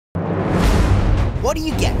What do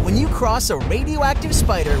you get when you cross a radioactive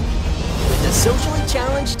spider with a socially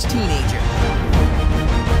challenged teenager?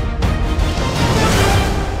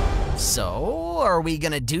 So, are we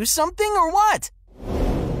gonna do something or what?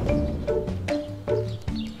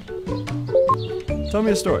 Tell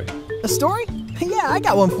me a story. A story? Yeah, I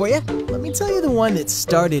got one for you. Let me tell you the one that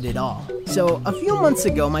started it all. So, a few months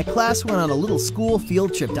ago, my class went on a little school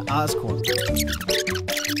field trip to Oscorp.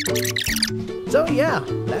 So yeah,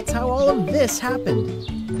 that's how all of this happened.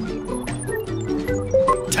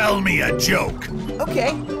 Tell me a joke.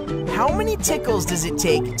 Okay, how many tickles does it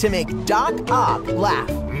take to make Doc Ock laugh?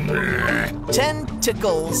 10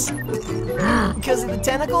 tickles. Because of the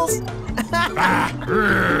tentacles?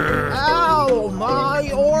 Ow, my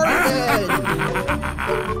organ!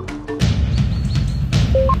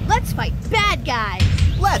 Let's fight bad guys.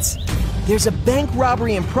 Let's! There's a bank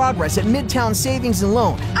robbery in progress at Midtown Savings and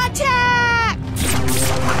Loan. Attack!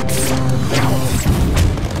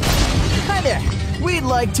 Hi there. We'd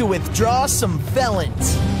like to withdraw some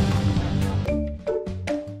felons.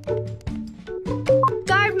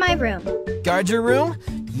 Guard my room. Guard your room?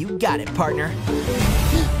 You got it, partner.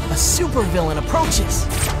 A supervillain approaches.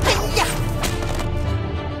 Hi-ya!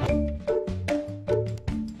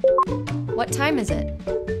 What time is it?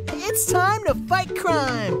 It's time to fight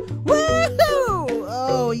crime! Woohoo!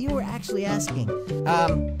 Oh, you were actually asking.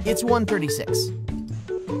 It's 1:36.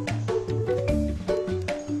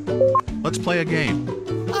 Let's play a game.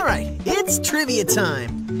 All right, it's trivia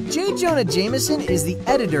time. J. Jonah Jameson is the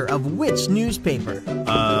editor of which newspaper?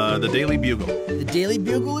 The Daily Bugle. The Daily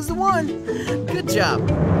Bugle is the one. Good job.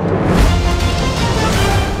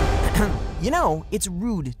 You know, it's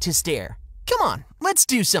rude to stare. Come on, let's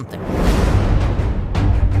do something.